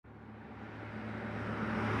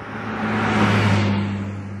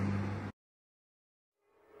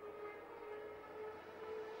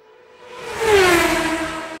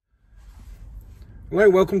Hello,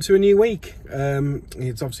 welcome to a new week.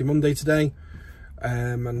 It's obviously Monday today,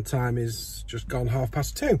 and the time is just gone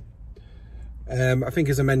 2:30. I think,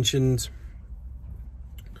 as I mentioned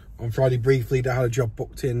on Friday briefly, that I had a job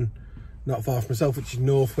booked in not far from myself, which is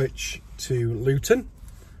Northwich to Luton,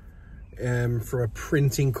 for a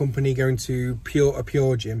printing company going to a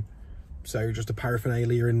Pure Gym. So just a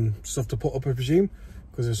paraphernalia and stuff to put up, I presume,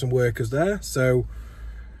 because there's some workers there. So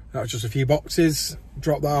that was just a few boxes,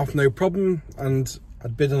 dropped that off, no problem. And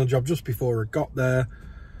I'd bid on a job just before I got there,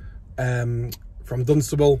 from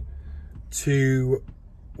Dunstable to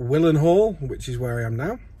Willenhall, which is where I am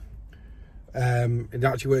now. It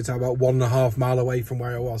actually worked out about 1.5 miles away from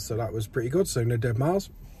where I was, so that was pretty good. So no dead miles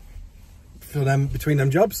for them between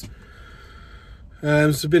them jobs. So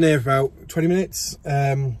I've been here for about 20 minutes.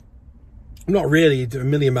 Not really a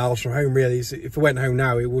million miles from home, really. So if I went home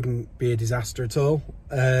now, it wouldn't be a disaster at all.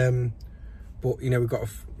 But you know, we've got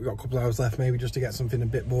a couple of hours left, maybe, just to get something a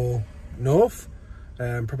bit more north.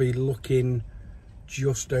 Probably looking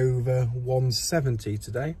just over 170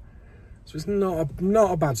 today, so it's not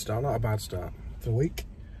a bad start. Not a bad start for the week.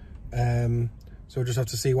 So we'll just have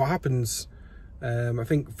to see what happens. I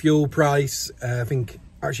think fuel price. I think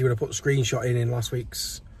actually when I put the screenshot in last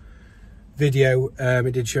week's video,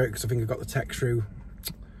 it did show it, because I think I got the text through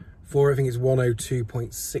for it. I think it's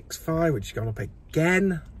 102.65, which is going up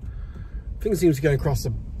again. I think it seems to be going across the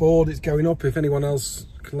board. It's going up. If anyone else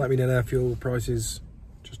can let me know their fuel prices,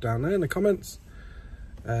 just down there in the comments,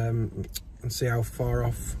 and see how far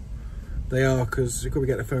off they are, because we could be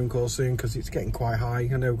getting a phone call soon, because it's getting quite high.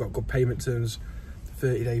 I know we've got good payment terms,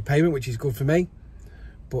 30-day payment, which is good for me.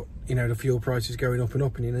 But, you know, the fuel price is going up and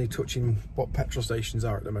up, and you're only touching what petrol stations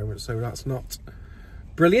are at the moment. So that's not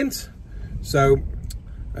brilliant. So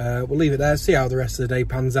we'll leave it there, see how the rest of the day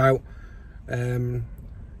pans out.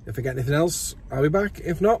 If I get anything else, I'll be back.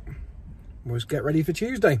 If not, we'll just get ready for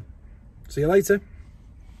Tuesday. See you later.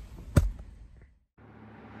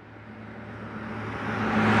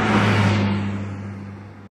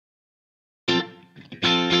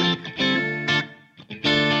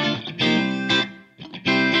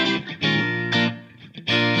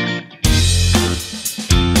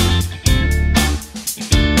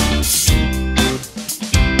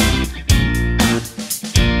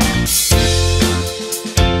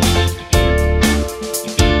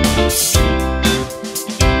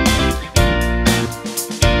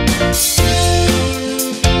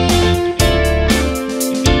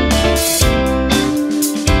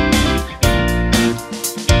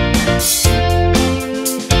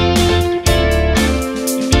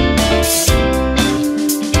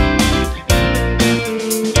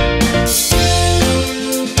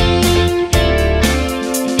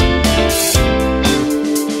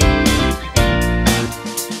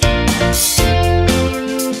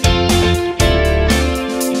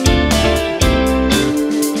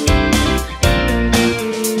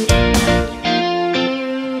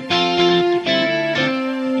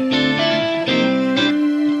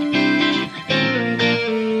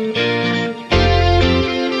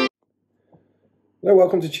 Hello,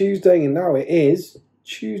 welcome to Tuesday, and now it is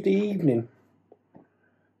Tuesday evening.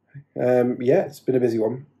 Yeah, it's been a busy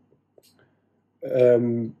one.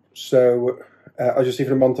 So I was just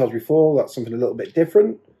even a montage before. That's something a little bit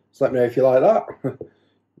different, so let me know if you like that.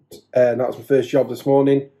 That was my first job this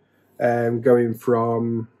morning, going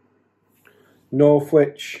from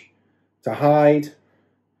Northwich to Hyde,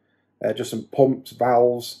 just some pumps,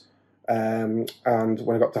 valves, and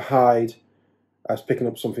when I got to Hyde, I was picking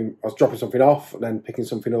up something. I was dropping something off and then picking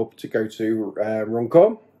something up to go to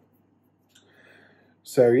Runcorn.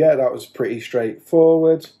 So yeah, that was pretty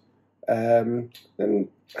straightforward. Then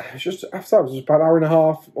it's just after that, it was about an hour and a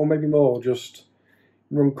half or maybe more, just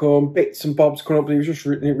Runcorn, bits and bobs coming up. But it was just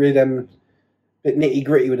really a bit nitty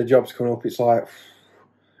gritty with the jobs coming up. It's like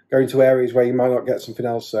going to areas where you might not get something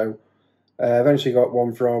else. So eventually got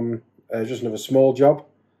one from just another small job.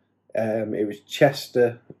 It was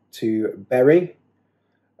Chester to Bury.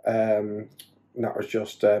 And that was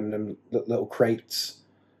just them little crates.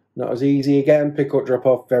 Not as easy again. Pick up, drop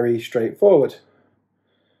off, very straightforward.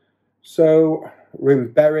 So we're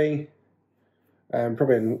in Bury.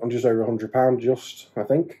 Probably on just over £100, just I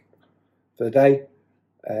think, for the day.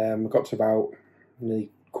 We got to about nearly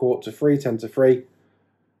 2:45, 10 to 3.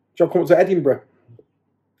 Job come up to Edinburgh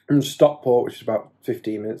from Stockport, which is about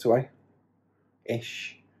 15 minutes away,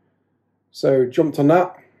 ish. So jumped on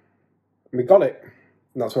that, and we got it,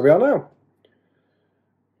 and that's where we are now.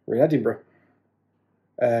 We're in Edinburgh.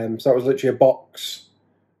 So that was literally a box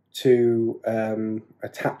to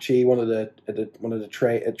Hitachi, one of the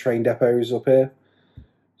train depots up here.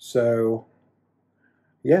 So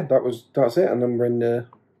yeah, that's it. And then we're in the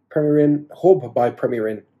Premier Inn hub by Premier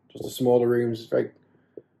Inn, just the smaller rooms. It's very,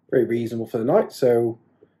 very reasonable for the night. So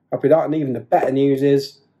happy with that. And even the better news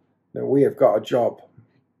is that we have got a job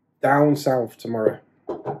down south tomorrow.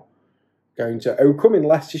 Going to Oakham in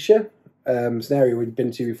Leicestershire. It's an area we've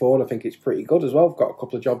been to before, and I think it's pretty good as well. I've got a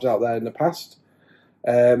couple of jobs out there in the past.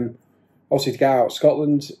 Obviously, to get out of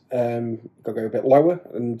Scotland, got to go a bit lower.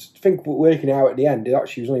 And I think working out at the end, it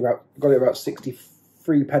actually was only got it about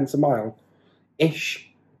 63 pence a mile ish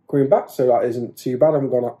coming back. So that isn't too bad. I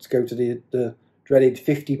haven't gone up to go to the dreaded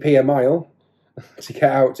 50p a mile to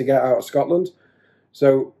get out of Scotland.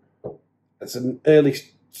 So it's an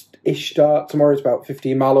early-ish start. Tomorrow it's about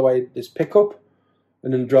 15 mile away, this pickup,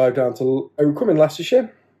 and then drive down to Oakham in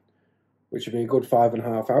Leicestershire, which would be a good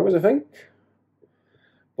 5.5 hours, I think.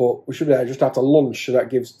 But we should be there just after lunch, so that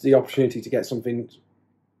gives the opportunity to get something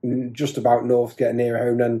just about north, get near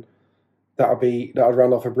home, and that'll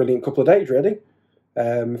round off a brilliant couple of days, really.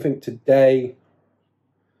 I think today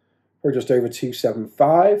we're just over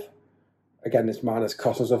 275. Again, this minus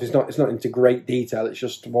cost and stuff. It's not into great detail. It's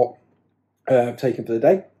just what I've taken for the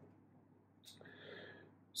day.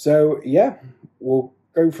 So yeah, we'll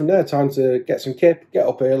go from there. Time to get some kit, get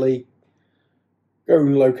up early, go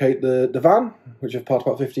and locate the van, which I've parked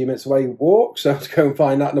about 15 minutes away, walk. So I have to go and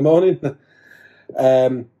find that in the morning.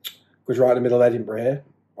 Because right in the middle of Edinburgh here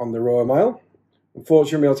on the Royal Mile.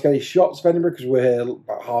 Unfortunately, we able to get any shots of Edinburgh because we're here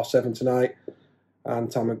about 7:30 tonight.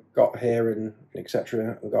 And time I got here and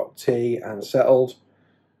etc. and got tea and settled,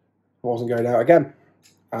 I wasn't going out again.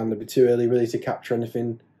 And it'd be too early really to capture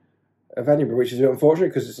anything of Edinburgh, which is a bit unfortunate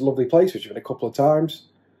because it's a lovely place, which I've been a couple of times.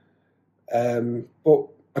 But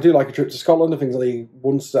I do like a trip to Scotland. I think only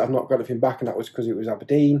once that I've not got anything back, and that was because it was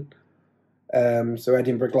Aberdeen. So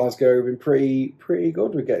Edinburgh, Glasgow have been pretty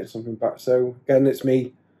good with getting something back. So again, it's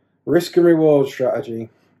me risk and reward strategy.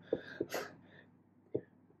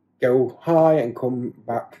 Go high and come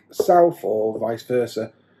back south, or vice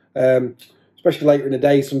versa. Especially later in the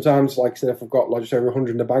day, sometimes, like I said, if I've got like just over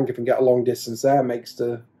 100 in the bank, if I can get a long distance there, makes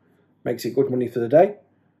it good money for the day.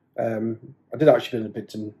 I did actually been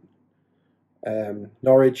to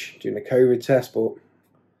Norwich doing a COVID test, but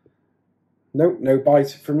no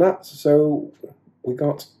bite from that. So we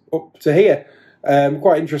got up to here.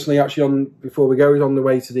 Quite interestingly, actually, before we go, on the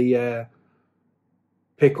way to the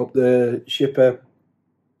pickup, the shipper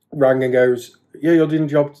rang and goes, "Yeah, you're doing the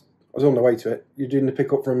job." I was on the way to it. You're doing the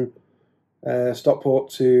pickup from Stockport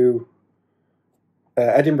to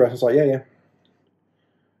Edinburgh. I was like, yeah.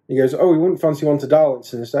 He goes, "Oh, you wouldn't fancy one to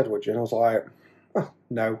Darlington instead, would you?" And I was like, "Oh,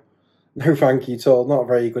 no thank you at all. Not a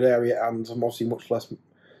very good area, and obviously much less,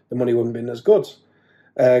 the money wouldn't have been as good."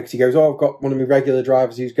 Because he goes, "Oh, I've got one of my regular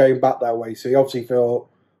drivers who's going back that way." So he obviously thought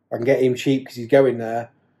I can get him cheap because he's going there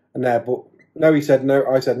and there. But no, he said no.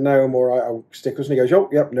 I said no, I'm all right, I'll stick with it. And he goes, "Oh,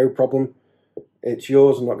 yep, no problem. It's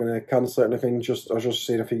yours. I'm not going to cancel it or anything. I was just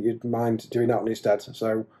seeing if you'd mind doing that instead."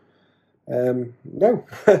 So, no,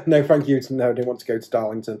 no, thank you. No, I didn't want to go to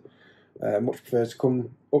Darlington. Much prefer to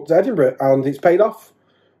come up to Edinburgh, and it's paid off.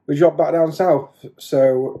 We dropped back down south.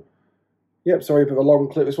 So, yep, sorry, a bit of a long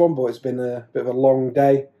clip this one, but it's been a bit of a long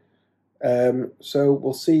day. So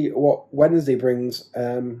we'll see what Wednesday brings.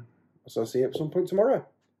 So I'll see you at some point tomorrow.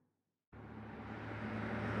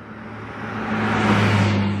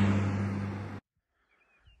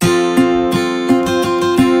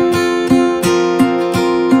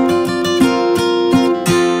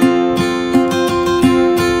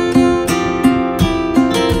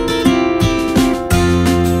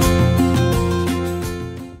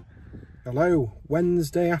 Hello,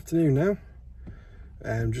 Wednesday afternoon now.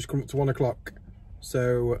 Just come up to 1 o'clock.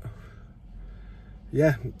 So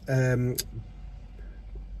yeah,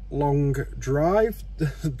 long drive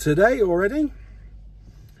today already.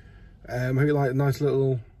 Hope you like a nice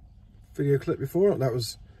little video clip before. That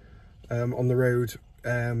was on the road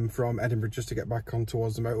from Edinburgh just to get back on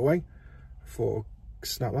towards the motorway. For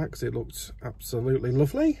snap that because it looked absolutely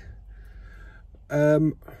lovely.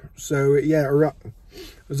 So yeah, I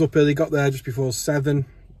was up early, got there just before 7.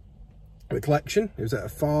 The collection, it was at a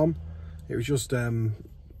farm. It was just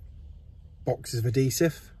boxes of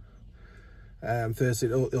adhesive. First,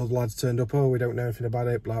 all the lads turned up. "Oh, we don't know anything about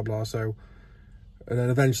it," blah blah. So, and then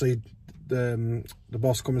eventually, the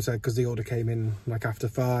boss come and said, because the order came in like after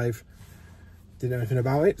 5, didn't know anything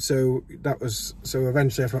about it. So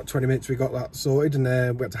eventually after about 20 minutes, we got that sorted, and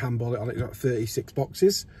we had to handball it on. It was like 36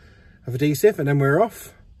 boxes of adhesive, and then we're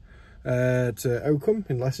off to Oakham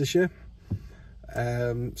in Leicestershire.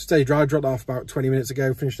 Steady drive, dropped off about 20 minutes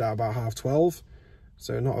ago, finished out about 12:30,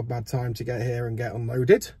 so not a bad time to get here and get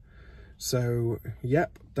unloaded. So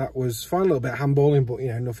yep, that was fine. A little bit of handballing, but you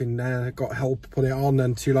know, nothing there. Got help put it on,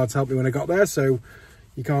 and 2 lads helped me when I got there, so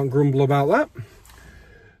you can't grumble about that.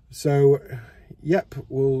 So yep,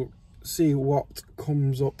 we'll see what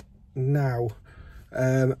comes up now.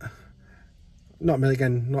 Not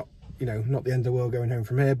again, not, you know, not the end of the world going home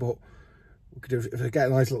from here, but we could do, if I get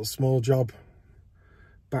a nice little small job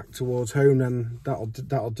back towards home, then that'll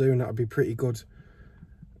do, and that'll be pretty good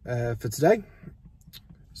for today.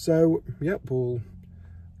 So yep, we'll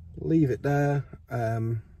leave it there,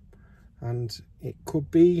 and it could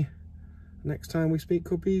be, next time we speak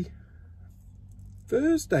could be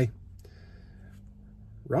Thursday.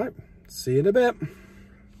 Right, see you in a bit.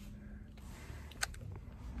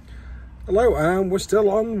 Hello, we're still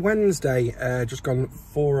on Wednesday, just gone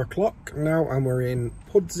 4 o'clock now, and we're in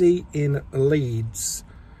Pudsey in Leeds.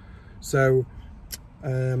 So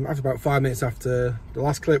after about 5 minutes after the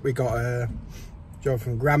last clip, we got a job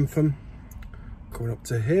from Grantham coming up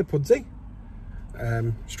to here, Pudsey.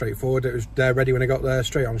 Straightforward, it was there ready when I got there,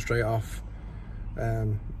 straight on, straight off.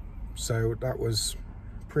 So that was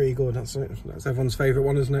pretty good. That's everyone's favourite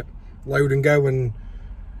one, isn't it? Load and go and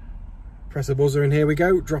press a buzzer, and here we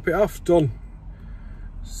go, drop it off, done.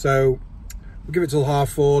 So we'll give it till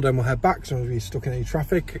 4:30, then we'll head back, so we'll be stuck in any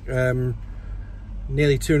traffic.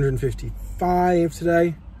 Nearly 255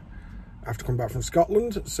 today after coming back from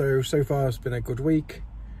Scotland, so far it's been a good week.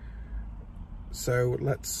 So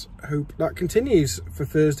let's hope that continues for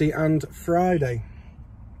Thursday and Friday.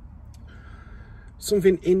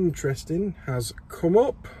 Something interesting has come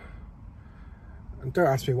up, and don't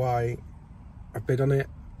ask me why I bid on it,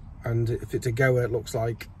 and if it's a goer, it looks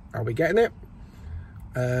like I'll be getting it.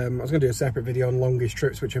 I was going to do a separate video on longest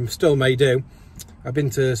trips, which I still may do. I've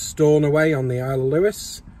been to Stornoway on the Isle of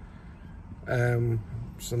Lewis, so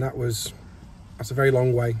that's a very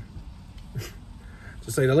long way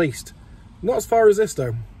to say the least. Not as far as this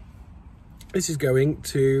though. This is going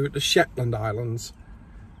to the Shetland Islands.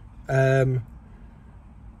 I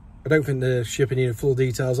don't think the shipping needed full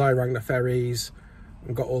details. I rang the ferries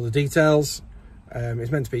and got all the details.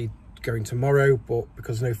 It's meant to be going tomorrow, but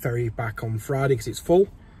because there's no ferry back on Friday because it's full,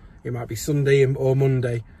 it might be Sunday or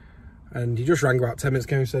Monday. And he just rang about 10 minutes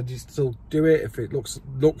ago and said, "Do you still do it? If it looks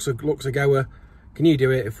a goer, can you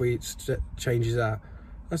do it if we changes that?"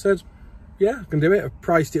 I said, "Yeah, I can do it." I've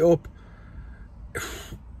priced it up.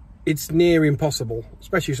 It's near impossible,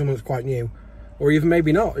 especially someone that's quite new, or even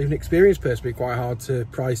maybe not, even an experienced person, be quite hard to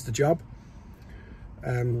price the job.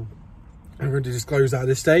 I'm going to disclose that at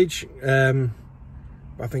this stage.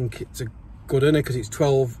 I think it's a good earner because it's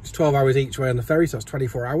 12 hours each way on the ferry, so that's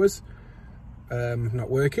 24 hours not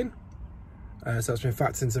working. So that's been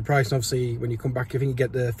factored into the price. And obviously when you come back, I think you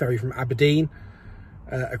get the ferry from Aberdeen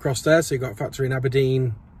across there, so you've got to factor in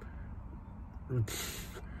Aberdeen,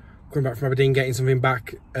 coming back from Aberdeen, getting something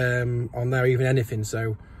back on there, even anything,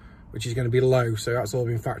 so which is going to be low. So that's all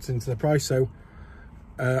been factored into the price. So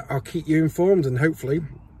I'll keep you informed, and hopefully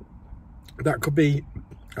that could be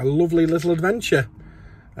a lovely little adventure.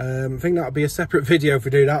 I think that'll be a separate video if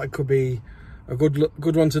we do that. It could be a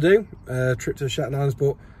good one to do, trip to the Shetland Islands.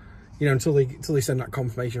 But you know, until they send that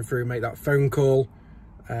confirmation through, make that phone call,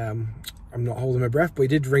 I'm not holding my breath. But he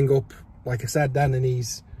did ring up, like I said then, and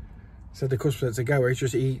he's said the customer to go.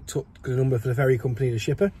 He took the number for the ferry company, the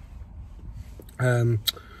shipper. And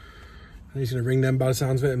he's going to ring them by the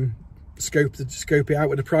sounds of it and scope it out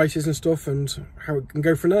with the prices and stuff, and how it can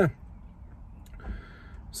go from there.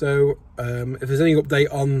 So if there's any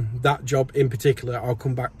update on that job in particular, I'll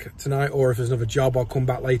come back tonight, or if there's another job, I'll come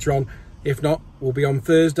back later on. If not, we'll be on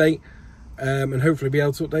Thursday, and hopefully be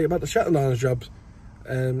able to update about the Shetland Islands jobs.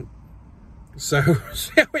 So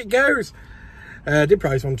see how it goes. Did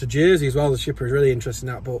price one to Jersey as well. The shipper was really interested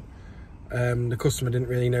in that, but the customer didn't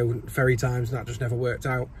really know ferry times, and that just never worked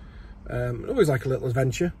out. Always like a little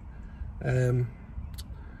adventure.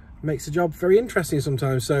 Makes the job very interesting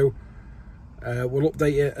sometimes. So we'll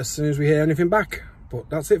update it as soon as we hear anything back.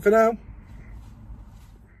 But that's it for now.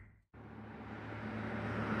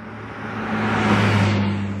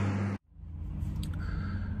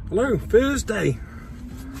 Hello, Thursday.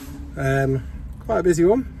 Quite a busy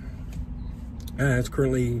one. It's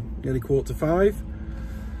currently nearly 4:45,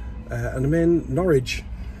 and I'm in Norwich,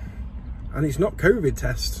 and it's not COVID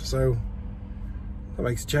test, so that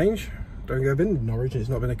makes a change. Don't think I've been to Norwich and it's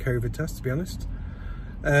not been a COVID test, to be honest.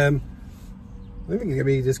 I don't think it's going to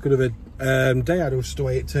be this good of a day. I just the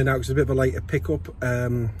way it turned out, because it's a bit of a later pickup.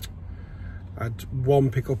 I had one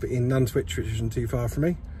pickup in Nantwich, which isn't too far from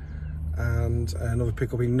me, and another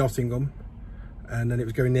pickup in Nottingham, and then it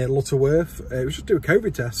was going near Lutterworth. It was just do a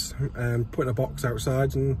COVID test, put in a box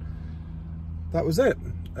outside, and that was it.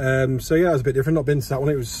 So yeah, it was a bit different. Not been to that one.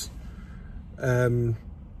 It was a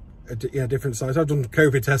different size. I've done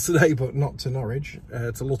COVID tests today, but not to Norwich,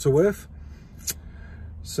 to Lutterworth.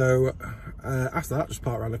 So after that, just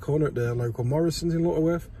parked around the corner at the local Morrison's in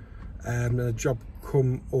Lutterworth. And a job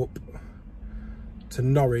come up to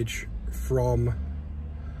Norwich from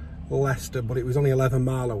Leicester, but it was only 11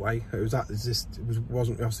 mile away. It was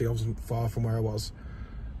wasn't far from where I was.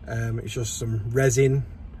 It's just some resin,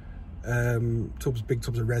 big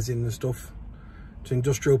tubs of resin and stuff, to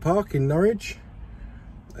Industrial Park in Norwich.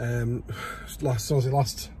 Last 40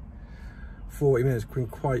 minutes been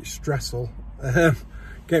quite stressful.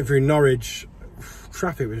 Getting through Norwich,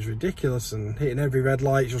 traffic was ridiculous and hitting every red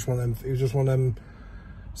light. It was just one of them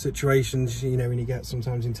situations, you know, when you get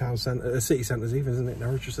sometimes in town centre, city centres even, isn't it?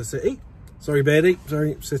 Norwich just a city. Sorry, Beardy.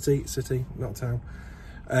 Sorry, city, not town.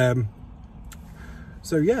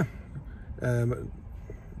 So yeah,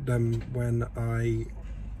 then when I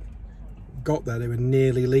got there, they were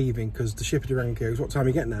nearly leaving because the ship had rang. Goes, "What time are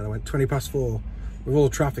you getting there?" And I went 20 past 4. With all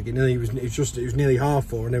the traffic, it was nearly half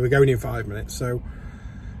 4, and they were going in 5 minutes. So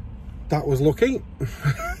that was lucky.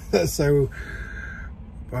 So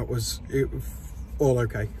that was all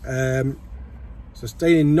okay. So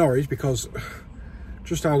staying in Norwich because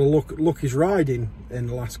just how the luck is riding in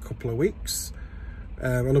the last couple of weeks.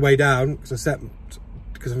 On the way down, because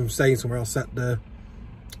I'm staying somewhere, I'll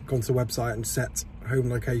gone to the website and set home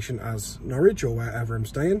location as Norwich or wherever I'm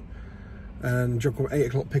staying, and jump up 8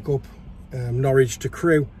 o'clock pick up, Norwich to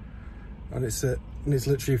Crewe, and it's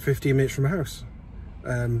literally 15 minutes from my house.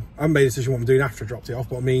 I haven't made a decision what I'm doing after I dropped it off,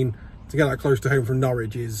 but I mean, to get that close to home from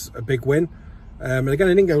Norwich is a big win. And again,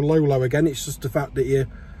 I didn't go low again. It's just the fact that you're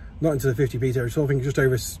not into the 50p territory. So I think just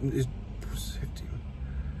over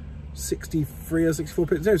 63 or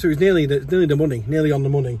 64p. No, so it was nearly the money, nearly on the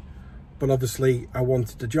money. But obviously, I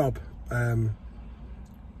wanted the job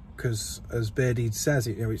because, as Beardy says,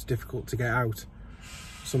 it's difficult to get out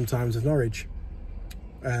sometimes of Norwich.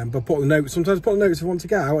 But sometimes put a note if I want to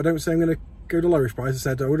get out. I don't say I'm going to go to lowest price. I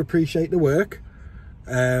said I would appreciate the work.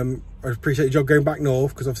 I appreciate the job going back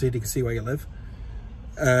north because obviously you can see where you live.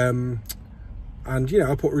 And I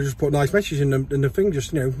just put a nice message in the thing,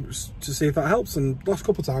 just to see if that helps. And last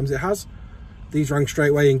couple of times it has. These rang straight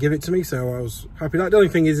away and give it to me, so I was happy with that. The only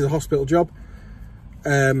thing is it's a hospital job.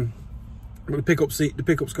 But the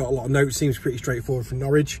pickup's got a lot of notes. Seems pretty straightforward from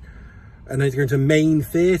Norwich, and then it's going to main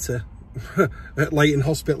theatre at Leighton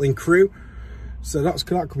Hospital in Crewe. So that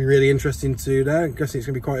could be really interesting to do there. I'm guessing it's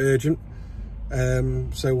going to be quite urgent.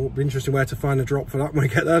 So it'll be interesting where to find a drop for that when I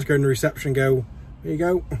get there. To go in the reception and go, here you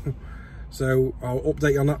go. So I'll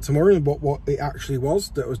update you on that tomorrow, what it actually was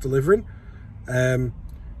that I was delivering.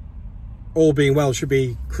 All being well, should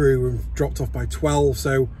be Crewe and dropped off by 12.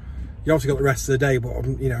 So you obviously got the rest of the day, but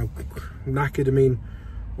I'm, knackered. I mean,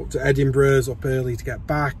 up to Edinburgh's up early to get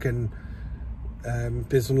back, and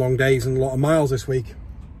been some long days and a lot of miles this week.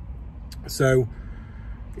 So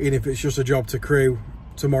even if it's just a job to Crewe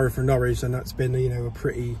tomorrow for Norwich, then that's been a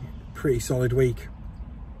pretty solid week.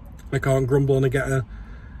 I can't grumble and get a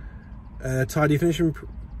tidy finish and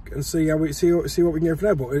see what we can get from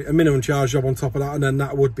there. But a minimum charge job on top of that, and then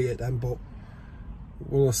that would be it then. But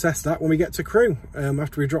we'll assess that when we get to Crewe,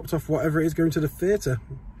 after we dropped off whatever it is going to the theatre.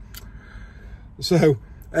 So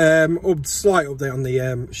slight update on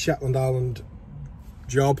the Shetland Island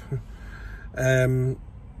job. So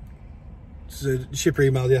the shipper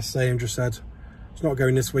emailed yesterday and just said it's not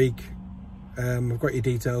going this week. I've got your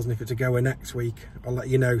details, and if it's a goer next week, I'll let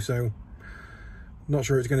you know. So not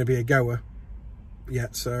sure it's going to be a goer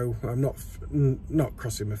yet, so I'm not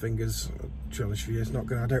crossing my fingers. To be honest with you, it's not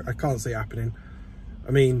going. I can't see it happening.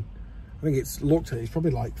 I mean, I think it's looked at. It's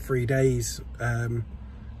probably like 3 days,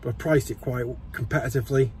 but I priced it quite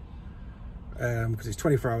competitively because it's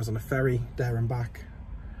 24 hours on a ferry there and back.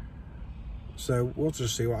 So we'll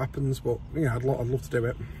just see what happens. But I'd love to do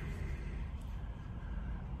it.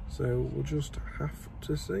 So we'll just have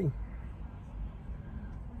to see.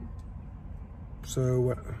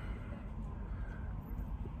 So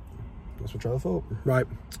that's my trail of thought. Right.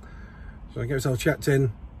 So I get myself checked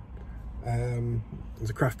in. There's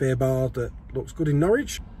a craft beer bar that looks good in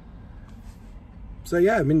Norwich. So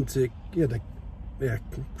yeah, I'm into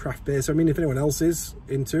craft beer. So I mean, if anyone else is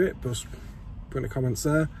into it, just put in the comments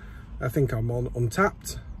there. I think I'm on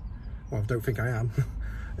Untapped. Well, I don't think I am.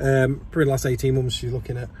 Probably the last 18 months you're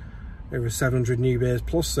looking at over 700 new beers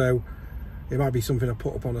plus, so it might be something I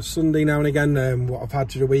put up on a Sunday now and again, what I've had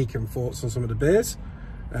through the week and thoughts on some of the beers.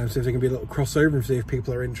 See if there can be a little crossover and see if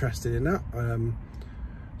people are interested in that.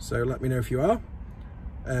 So let me know if you are.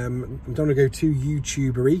 I don't want to go too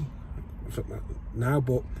YouTuber-y now,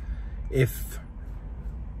 but if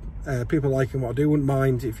people liking what I do. Wouldn't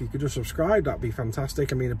mind if you could just subscribe, that'd be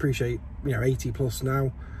fantastic. I mean, appreciate, you know, 80 plus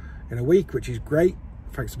now in a week, which is great.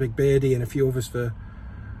 Thanks to Big Beardy and a few others for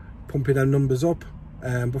pumping their numbers up.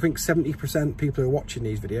 But I think 70% people who are watching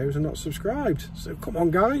these videos are not subscribed, so come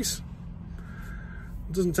on guys.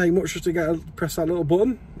 It doesn't take much just to press that little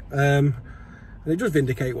button, and it does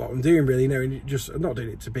vindicate what I'm doing, really. You know, just I'm not doing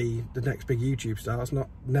it to be the next big YouTube star. It's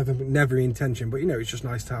never the intention, but you know, it's just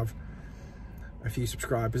nice to have a few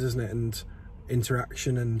subscribers, isn't it? And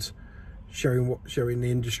interaction and showing the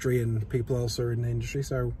industry and people else are in the industry.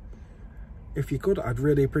 So if you could, I'd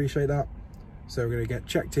really appreciate that. So we're going to get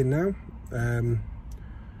checked in now.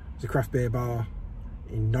 There's a craft beer bar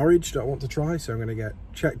in Norwich that I want to try, so I'm going to get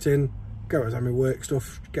checked in, go as I'm in work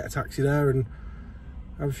stuff, get a taxi there and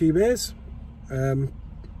have a few beers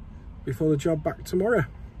before the job back tomorrow.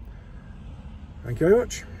 Thank you very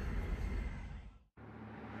much.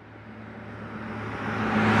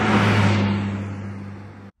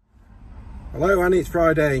 Hello Annie, it's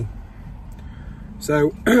Friday.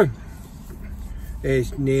 So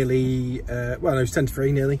it's nearly, well no, it's 10 to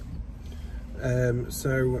 3 nearly.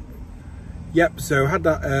 So yep, so I had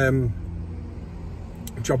that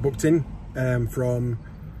job booked in from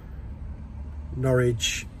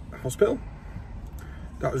Norwich Hospital.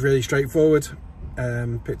 That was really straightforward.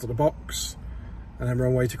 Picked up the box and then we're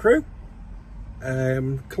on way to Crewe.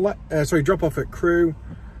 Drop off at Crewe.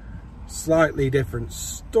 Slightly different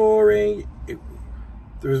story.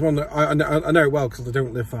 There was one that I know it well because I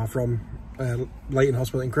don't live far from Leighton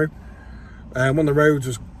Hospital in Crewe. One of the roads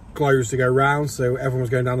was closed to go round, so everyone was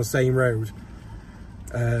going down the same road.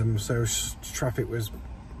 So traffic was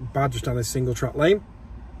bad just down this single track lane.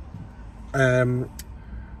 And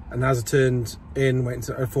as I turned in, went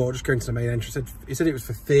into, I thought just going to the main entrance. He said it was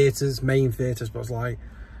for theatres, main theatres, but I was like,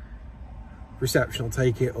 reception will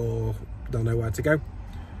take it or don't know where to go.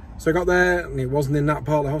 So I got there and it wasn't in that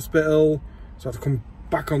part of the hospital, so I had to come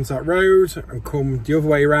back onto that road and come the other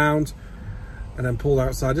way around and then pulled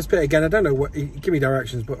outside this bit again. I don't know what, he gave me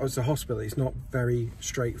directions, but it's a hospital, it's not very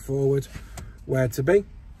straightforward where to be.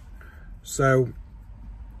 So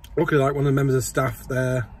luckily, like, one of the members of staff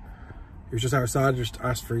there, he was just outside, just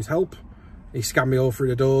asked for his help. He scanned me all through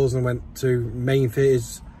the doors and went to main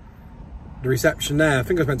theatres, the reception there. I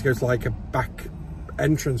think I was meant to go to like a back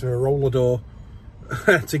entrance with a roller door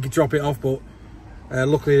to drop it off, but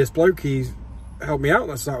luckily this bloke, he helped me out.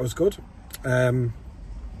 That was good.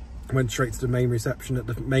 Went straight to the main reception at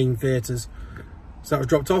the main theatres, so that was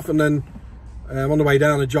dropped off. And then on the way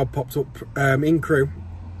down, a job popped up in Crewe,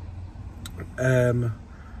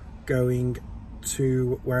 going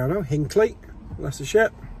to where I know, Hinckley,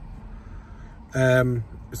 Leicestershire.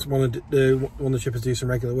 It's one of the shippers do some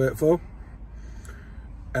regular work for.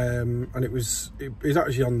 And it was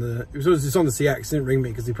actually on the it's on the CX. It didn't ring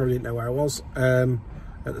me because he probably didn't know where I was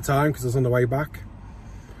at the time, because I was on the way back.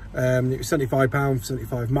 It was £75 for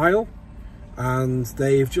 75 mile, and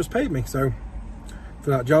they've just paid me so for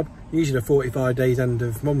that job. Usually a 45 days end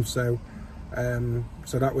of month, so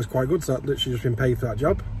that was quite good. So I've literally just been paid for that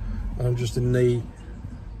job, and I'm just in the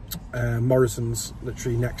Morrison's,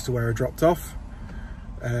 literally next to where I dropped off.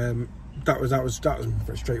 That was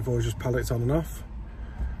pretty straightforward, just pallets on and off.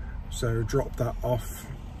 So dropped that off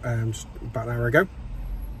just about an hour ago.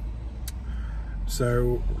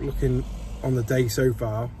 So looking on the day so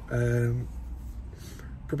far,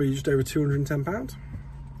 probably just over £210.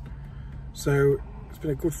 So it's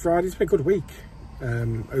been a good Friday. It's been a good week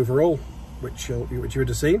overall, which you would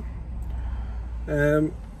have seen.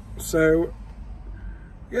 So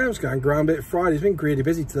yeah, I was going around a bit. Friday's been really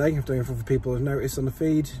busy today. I don't know if other people have noticed on the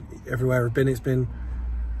feed. Everywhere I've been, it's been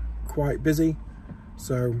quite busy.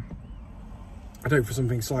 So I hope for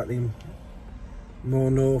something slightly more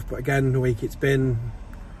north, but again, the week it's been,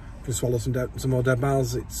 to swallow some more dead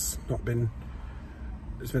miles. It's been,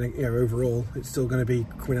 you know, overall it's still going to be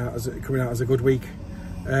coming out as a good week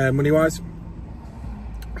money wise.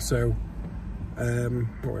 So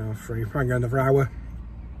what we're on, free, probably go another hour,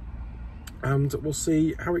 and we'll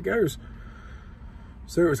see how it goes.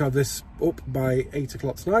 So let's have this up by 8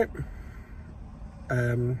 o'clock tonight,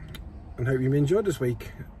 and hope you enjoyed this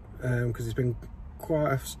week, because it's been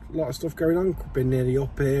quite a lot of stuff going on. Been nearly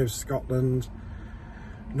up here, Scotland,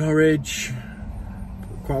 Norwich,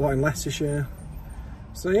 quite a lot in Leicestershire.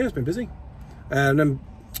 So yeah, it's been busy. And then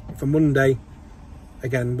for Monday,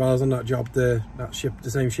 again, while I was on that job, the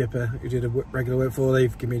same shipper who did a regular work for,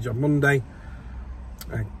 they've given me a job Monday.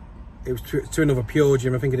 It was to another Pure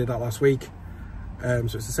Gym. I think I did that last week. So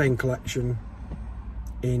it's the same collection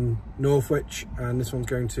in Northwich, and this one's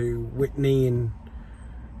going to Whitney in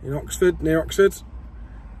Oxford, near Oxford.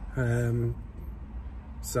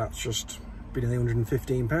 So that's just been nearly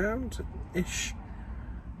 £115-ish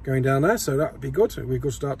going down there, so that'd be good. It'd be a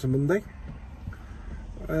good start to Monday.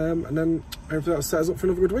 And then hopefully that'll set us up for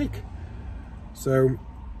another good week. So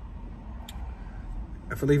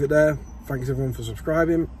if I leave it there, thanks everyone for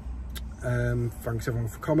subscribing. Thanks everyone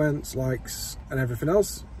for comments, likes and everything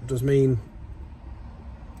else. It does mean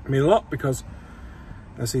a lot, because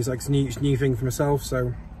I see it's like a new thing for myself,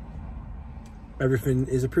 so everything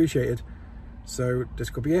is appreciated. So this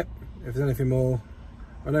could be it. If there's anything more,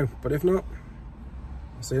 I know, but if not,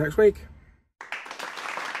 I'll see you next week.